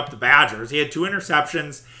carving up the Badgers. He had 2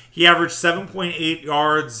 interceptions. He averaged 7.8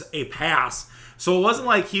 yards a pass. So it wasn't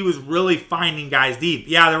like he was really finding guys deep.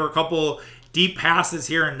 Yeah, there were a couple deep passes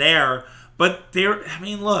here and there, but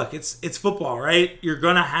look, it's football, right? You're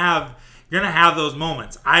gonna have those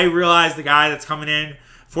moments. I realize the guy that's coming in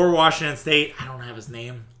for Washington State, I don't have his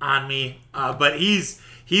name on me, but he's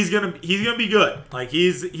gonna be good.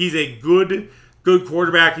 He's a good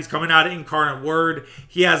quarterback. He's coming out of Incarnate Word.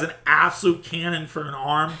 He has an absolute cannon for an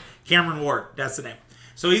arm. Cameron Ward, that's the name.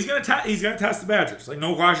 So he's gonna test the Badgers.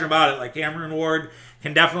 No question about it. Cameron Ward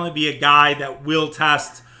can definitely be a guy that will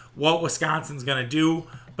test what Wisconsin's gonna do.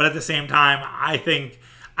 But at the same time, I think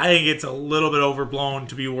it's a little bit overblown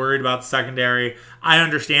to be worried about the secondary. I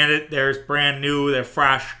understand it. They're brand new. They're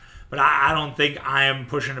fresh. But I don't think I am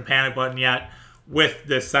pushing the panic button yet with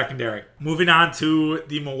this secondary. Moving on to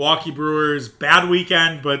the Milwaukee Brewers. Bad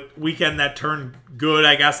weekend, but weekend that turned good,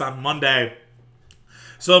 I guess, on Monday.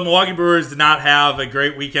 So the Milwaukee Brewers did not have a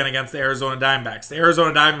great weekend against the Arizona Diamondbacks. The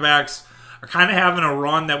Arizona Diamondbacks are kind of having a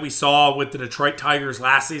run that we saw with the Detroit Tigers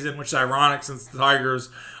last season, which is ironic since the Tigers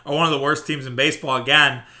are one of the worst teams in baseball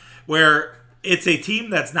again, where it's a team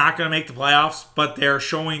that's not going to make the playoffs, but they're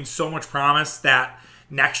showing so much promise that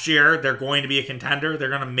next year they're going to be a contender. They're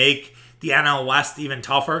going to make the NL West even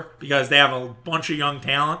tougher because they have a bunch of young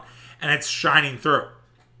talent and it's shining through.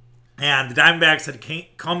 And the Diamondbacks had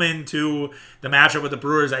come into the matchup with the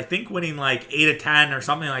Brewers, I think winning like 8-10 or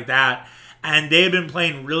something like that. And they had been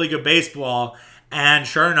playing really good baseball. And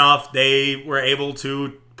sure enough, they were able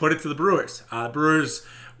to put it to the Brewers. Brewers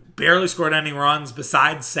barely scored any runs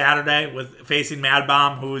besides Saturday with facing Mad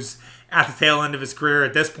Bomb, who's at the tail end of his career.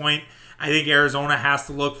 At this point, I think Arizona has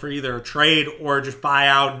to look for either a trade or just buy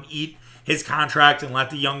out and eat his contract and let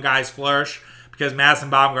the young guys flourish. Because Madison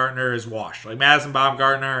Bumgarner is washed. Like, Madison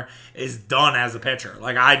Bumgarner is done as a pitcher.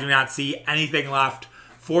 Like, I do not see anything left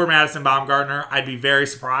for Madison Bumgarner. I'd be very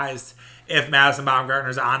surprised if Madison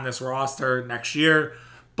Bumgarner's on this roster next year.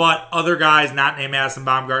 But other guys not named Madison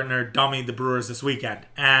Bumgarner dummied the Brewers this weekend.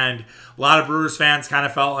 And a lot of Brewers fans kind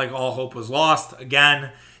of felt like all hope was lost.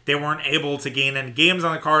 Again, they weren't able to gain any games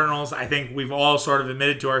on the Cardinals. I think we've all sort of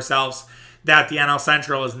admitted to ourselves that the NL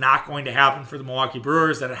Central is not going to happen for the Milwaukee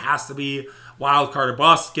Brewers, that it has to be wild card or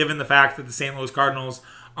bust, given the fact that the St. Louis Cardinals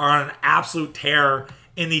are on an absolute tear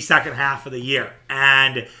in the second half of the year.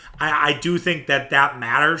 And I do think that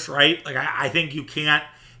matters, right? Like, I think you can't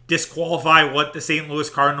disqualify what the St. Louis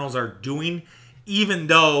Cardinals are doing, even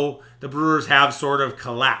though the Brewers have sort of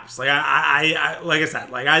collapsed. Like, like I said,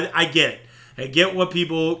 like, I get it. I get what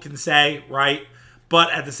people can say, right?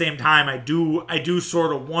 But at the same time, I do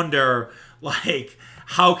sort of wonder, like,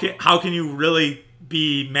 how can you really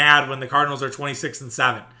be mad when the Cardinals are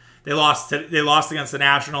 26-7? They lost against the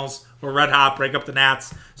Nationals, who are red hot, break up the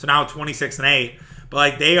Nats, so now 26-8. But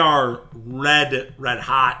like, they are red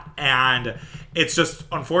hot, and it's just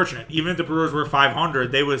unfortunate. Even if the Brewers were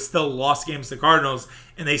 500, they would have still lost games to the Cardinals,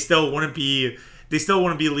 and they still wouldn't be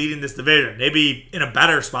leading this division. They'd be in a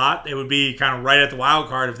better spot. They would be kind of right at the wild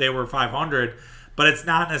card if they were 500, but it's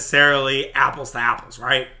not necessarily apples to apples,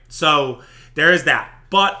 right? So there is that.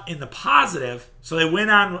 But in the positive, so they win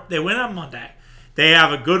on Monday. They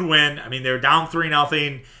have a good win. I mean, they were down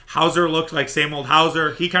 3-0. Hauser looked like same old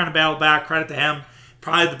Hauser. He kind of battled back. Credit to him.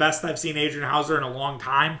 Probably the best I've seen Adrian Hauser in a long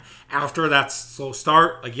time after that slow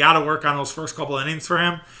start. Like, you got to work on those first couple innings for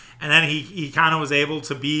him. And then he kind of was able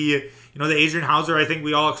to be, the Adrian Hauser I think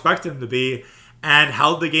we all expected him to be, and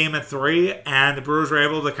held the game at 3. And the Brewers were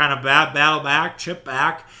able to kind of battle back, chip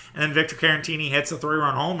back. And then Victor Caratini hits a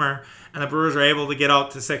 3-run homer. And the Brewers are able to get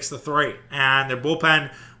out to 6-3. And their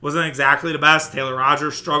bullpen wasn't exactly the best. Taylor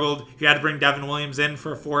Rogers struggled. He had to bring Devin Williams in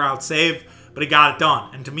for a 4-out save, but he got it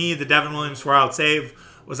done. And to me, the Devin Williams 4-out save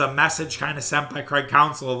was a message kind of sent by Craig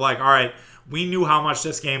Counsell of like, all right, we knew how much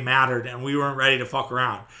this game mattered, and we weren't ready to fuck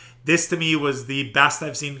around. This, to me, was the best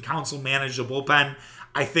I've seen Counsell manage the bullpen,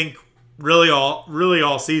 I think, really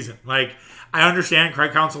all season. Like, I understand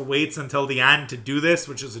Craig Counsell waits until the end to do this,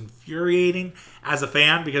 which is infuriating as a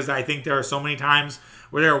fan, because I think there are so many times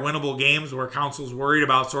where there are winnable games where Counsell's worried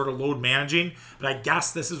about sort of load managing. But I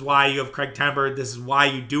guess this is why you have Craig Tenberg. This is why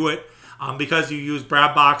you do it, because you use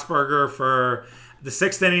Brad Boxberger for the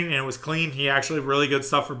 6th inning, and it was clean. He actually really good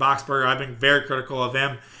stuff for Boxberger. I've been very critical of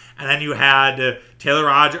him. And then you had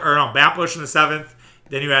Matt Bush in the 7th.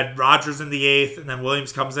 Then you had Rogers in the 8th, and then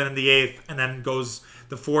Williams comes in the 8th, and then goes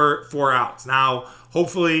the four outs. Now,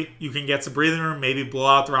 hopefully, you can get some breathing room, maybe blow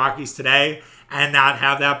out the Rockies today and not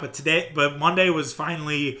have that. But Monday was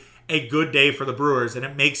finally a good day for the Brewers, and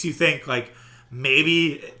it makes you think, like,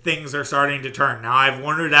 maybe things are starting to turn. Now, I've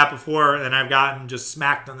wondered that before, and I've gotten just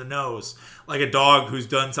smacked on the nose like a dog who's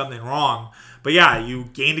done something wrong. But yeah, you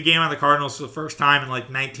gained a game on the Cardinals for the first time in like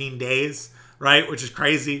 19 days, right? Which is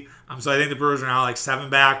crazy. So I think the Brewers are now like 7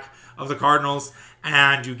 back of the Cardinals.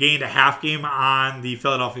 And you gained a half game on the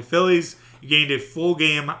Philadelphia Phillies. You gained a full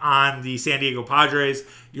game on the San Diego Padres.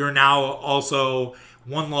 You're now also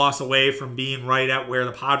 1 loss away from being right at where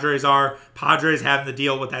the Padres are. Padres having to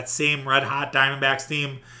deal with that same red-hot Diamondbacks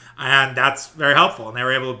team, and that's very helpful. And they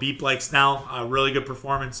were able to beat Blake Snell. A really good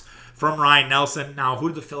performance from Ryan Nelson. Now, who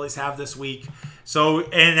do the Phillies have this week?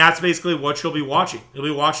 And that's basically what you'll be watching. You'll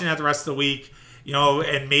be watching that the rest of the week,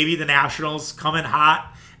 and maybe the Nationals come in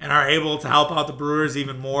hot and are able to help out the Brewers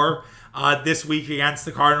even more this week against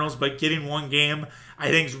the Cardinals. But getting 1 game, I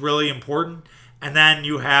think, is really important. And then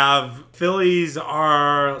you have Phillies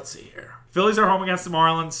are home against the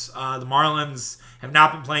Marlins. The Marlins have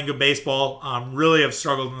not been playing good baseball, really have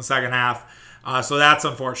struggled in the second half. So that's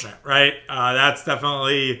unfortunate, right? That's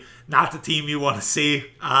definitely not the team you want to see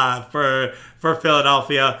for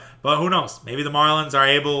Philadelphia. But who knows? Maybe the Marlins are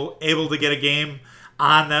able to get a game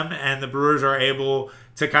on them, and the Brewers are able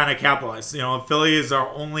to kind of capitalize. Phillies are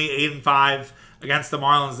only 8-5 against the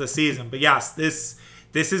Marlins this season. But yes, this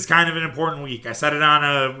is kind of an important week. I said it on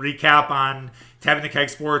a recap on Tapping the Keg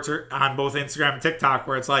Sports or on both Instagram and TikTok,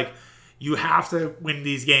 where it's like you have to win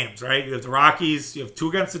these games, right? You have the Rockies, you have 2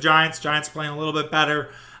 against the Giants. Giants playing a little bit better.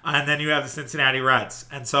 And then you have the Cincinnati Reds.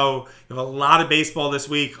 And so you have a lot of baseball this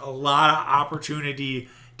week, a lot of opportunity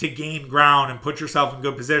to gain ground and put yourself in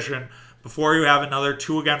good position before you have another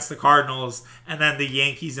 2 against the Cardinals and then the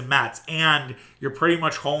Yankees and Mets. And you're pretty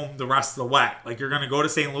much home the rest of the way. Like, you're going to go to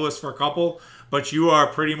St. Louis for a couple, but you are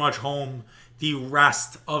pretty much home the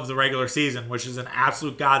rest of the regular season, which is an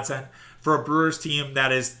absolute godsend for a Brewers team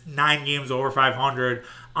that is 9 games over 500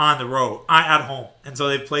 on the road, at home. And so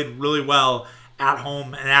they've played really well at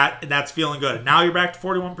home, and that's feeling good. Now you're back to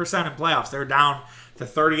 41% in playoffs. They're down to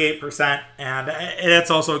 38%, and it's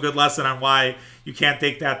also a good lesson on why you can't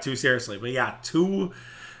take that too seriously. But yeah, two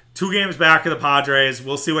games back of the Padres.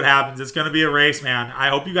 We'll see what happens. It's going to be a race, man. I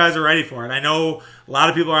hope you guys are ready for it. I know a lot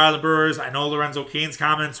of people are out of the Brewers. I know Lorenzo Cain's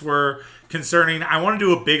comments were concerning. I want to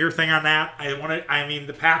do a bigger thing on that.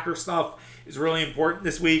 The Packer stuff is really important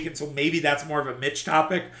this week, and so maybe that's more of a Mitch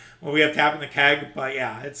topic when we have Tapping the Keg. But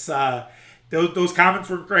yeah, it's those comments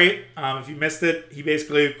were great. If you missed it, he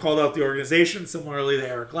basically called out the organization, similarly to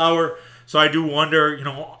Eric Lauer. So I do wonder,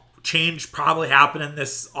 change probably happening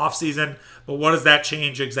this offseason, but what does that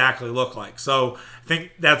change exactly look like? So I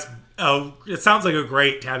think it sounds like a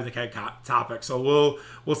great Tapping the Keg topic. So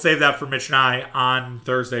we'll save that for Mitch and I on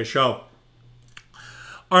Thursday's show.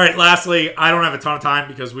 All right, lastly, I don't have a ton of time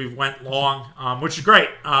because we've went long, which is great.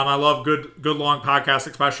 I love good long podcasts,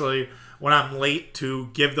 especially when I'm late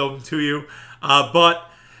to give them to you. But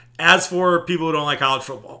as for people who don't like college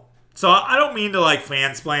football, so I don't mean to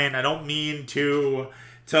fansplain. I don't mean to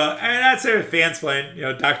I'd say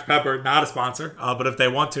fansplain. Dr. Pepper, not a sponsor, but if they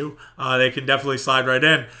want to, they can definitely slide right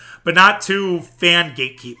in. But not to fan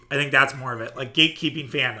gatekeep. I think that's more of it, like gatekeeping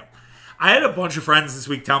fandom. I had a bunch of friends this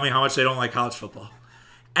week tell me how much they don't like college football,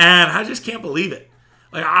 and I just can't believe it.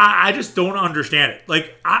 Like, I just don't understand it.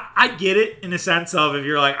 Like, I get it in the sense of if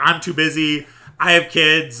you're like, I'm too busy, I have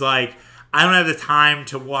kids, like, I don't have the time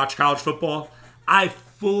to watch college football. I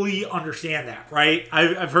fully understand that, right?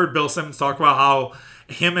 I've heard Bill Simmons talk about how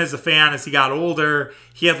him as a fan, as he got older,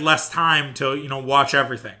 he had less time to, watch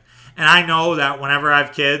everything. And I know that whenever I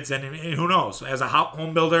have kids, and who knows, as a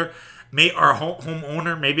home builder or home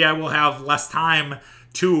owner, maybe I will have less time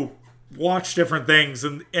to watch different things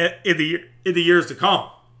in the years to come.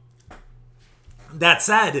 That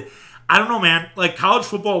said, I don't know, man. Like, college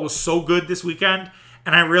football was so good this weekend,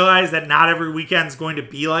 and I realize that not every weekend is going to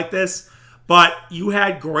be like this, but you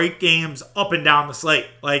had great games up and down the slate.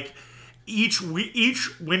 Like, each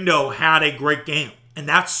window had a great game, and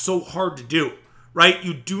that's so hard to do, right?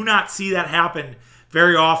 You do not see that happen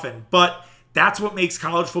very often, but that's what makes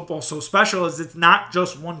college football so special is it's not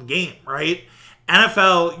just one game, right?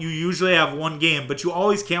 NFL, you usually have one game, but you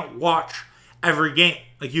always can't watch every game.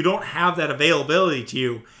 Like, you don't have that availability to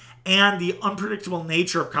you. And the unpredictable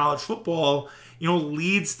nature of college football,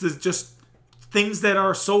 leads to just things that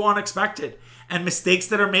are so unexpected and mistakes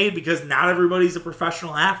that are made because not everybody's a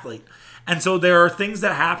professional athlete. And so there are things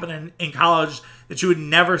that happen in college that you would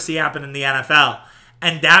never see happen in the NFL.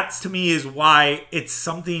 And that, to me, is why it's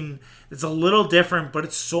something that's a little different, but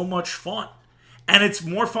it's so much fun. And it's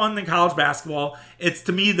more fun than college basketball. It's,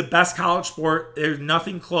 to me, the best college sport. There's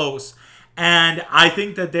nothing close. And I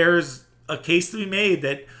think that there's a case to be made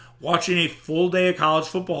that watching a full day of college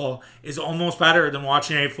football is almost better than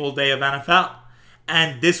watching a full day of NFL.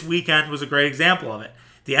 And this weekend was a great example of it.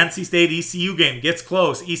 The NC State ECU game gets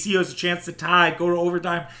close. ECU has a chance to tie, go to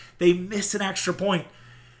overtime. They miss an extra point.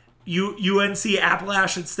 UNC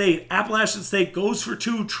Appalachian State. Appalachian State goes for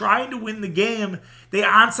 2, trying to win the game. They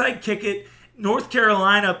onside kick it. North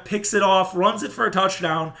Carolina picks it off, runs it for a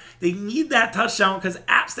touchdown. They need that touchdown because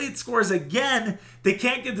App State scores again. They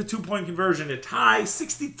can't get the 2-point conversion to tie.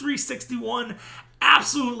 63-61.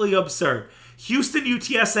 Absolutely absurd. Houston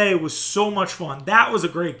UTSA was so much fun. That was a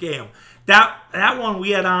great game. That one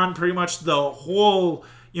we had on pretty much the whole,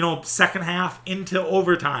 second half into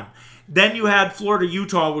overtime. Then you had Florida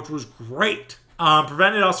Utah, which was great.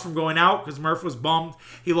 Prevented us from going out because Murph was bummed.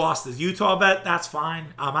 He lost his Utah bet. That's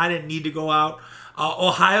fine. I didn't need to go out.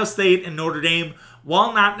 Ohio State and Notre Dame,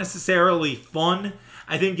 while not necessarily fun,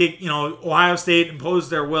 I think Ohio State imposed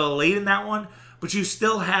their will late in that one, but you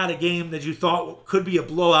still had a game that you thought could be a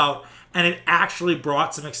blowout, and it actually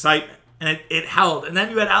brought some excitement, and it held. And then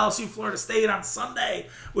you had LSU Florida State on Sunday,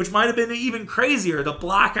 which might have been even crazier. The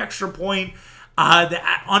block extra point, the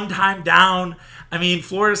untimed down. I mean,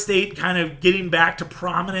 Florida State kind of getting back to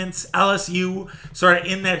prominence. LSU sort of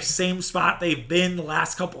in their same spot they've been the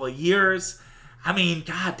last couple of years. I mean,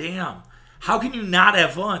 goddamn. How can you not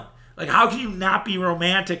have fun? Like, how can you not be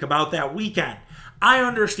romantic about that weekend? I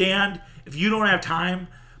understand if you don't have time,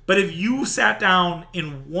 but if you sat down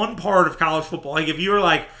in one part of college football, like if you were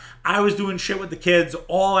like, I was doing shit with the kids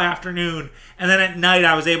all afternoon, and then at night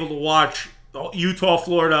I was able to watch Utah,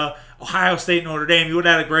 Florida, Ohio State, Notre Dame, you would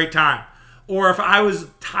have had a great time. Or if I was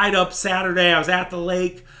tied up Saturday, I was at the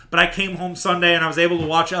lake, but I came home Sunday and I was able to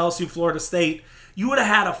watch LSU, Florida State, you would have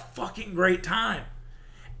had a fucking great time.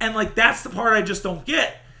 And, like, that's the part I just don't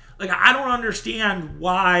get. Like, I don't understand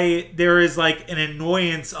why there is, like, an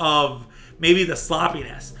annoyance of maybe the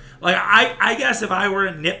sloppiness. Like, I guess if I were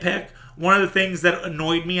to nitpick, one of the things that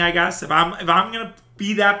annoyed me, I guess, if I'm going to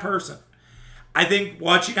be that person, I think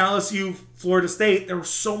watching LSU, Florida State, there was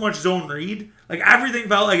so much zone read. Like, everything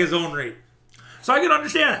felt like a zone read. So I can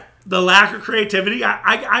understand it. The lack of creativity,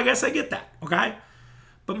 I guess I get that, okay?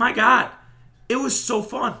 But my God, it was so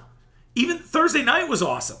fun. Even Thursday night was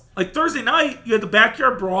awesome. Like, Thursday night, you had the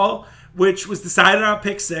backyard brawl, which was decided on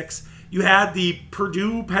pick six. You had the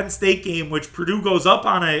Purdue-Penn State game, which Purdue goes up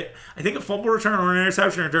on I think a fumble return or an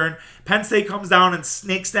interception return. Penn State comes down and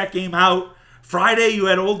snakes that game out. Friday, you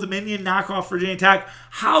had Old Dominion knock off Virginia Tech.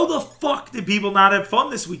 How the fuck did people not have fun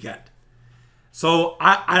this weekend? So,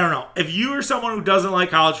 I don't know. If you are someone who doesn't like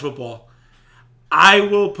college football, I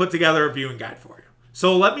will put together a viewing guide for you.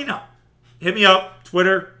 So, let me know. Hit me up,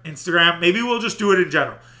 Twitter, Instagram. Maybe we'll just do it in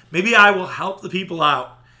general. Maybe I will help the people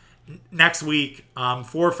out next week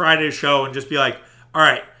for Friday's show and just be like, all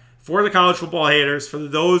right, for the college football haters, for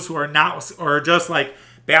those who are not, or just like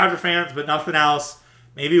Badger fans but nothing else,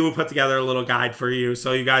 maybe we'll put together a little guide for you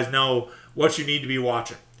so you guys know what you need to be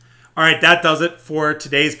watching. All right, that does it for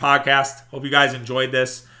today's podcast. Hope you guys enjoyed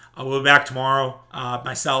this. We'll be back tomorrow.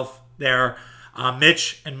 Myself there,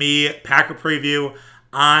 Mitch and me, Packer preview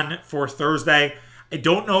on for Thursday. I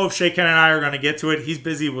don't know if Shaken and I are going to get to it. He's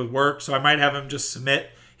busy with work, so I might have him just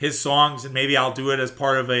submit his songs, and maybe I'll do it as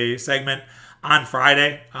part of a segment on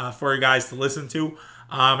Friday for you guys to listen to,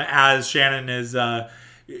 as Shannon is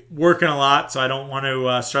working a lot, so I don't want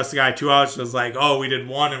to stress the guy too out. So it's like, oh, we did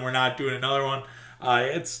one and we're not doing another one.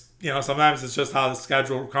 It's, sometimes it's just how the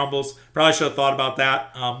schedule crumbles. Probably should have thought about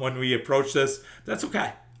that when we approach this. That's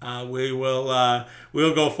okay. We'll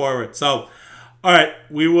go forward. So, all right,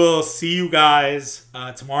 we will see you guys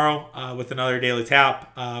tomorrow with another Daily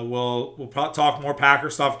Tap. We'll talk more Packer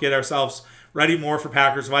stuff, get ourselves ready more for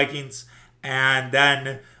Packers Vikings, and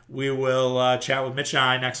then we will chat with Mitch and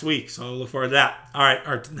I next week. So look forward to that. All right,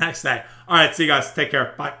 or next day. All right, see you guys. Take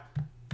care. Bye.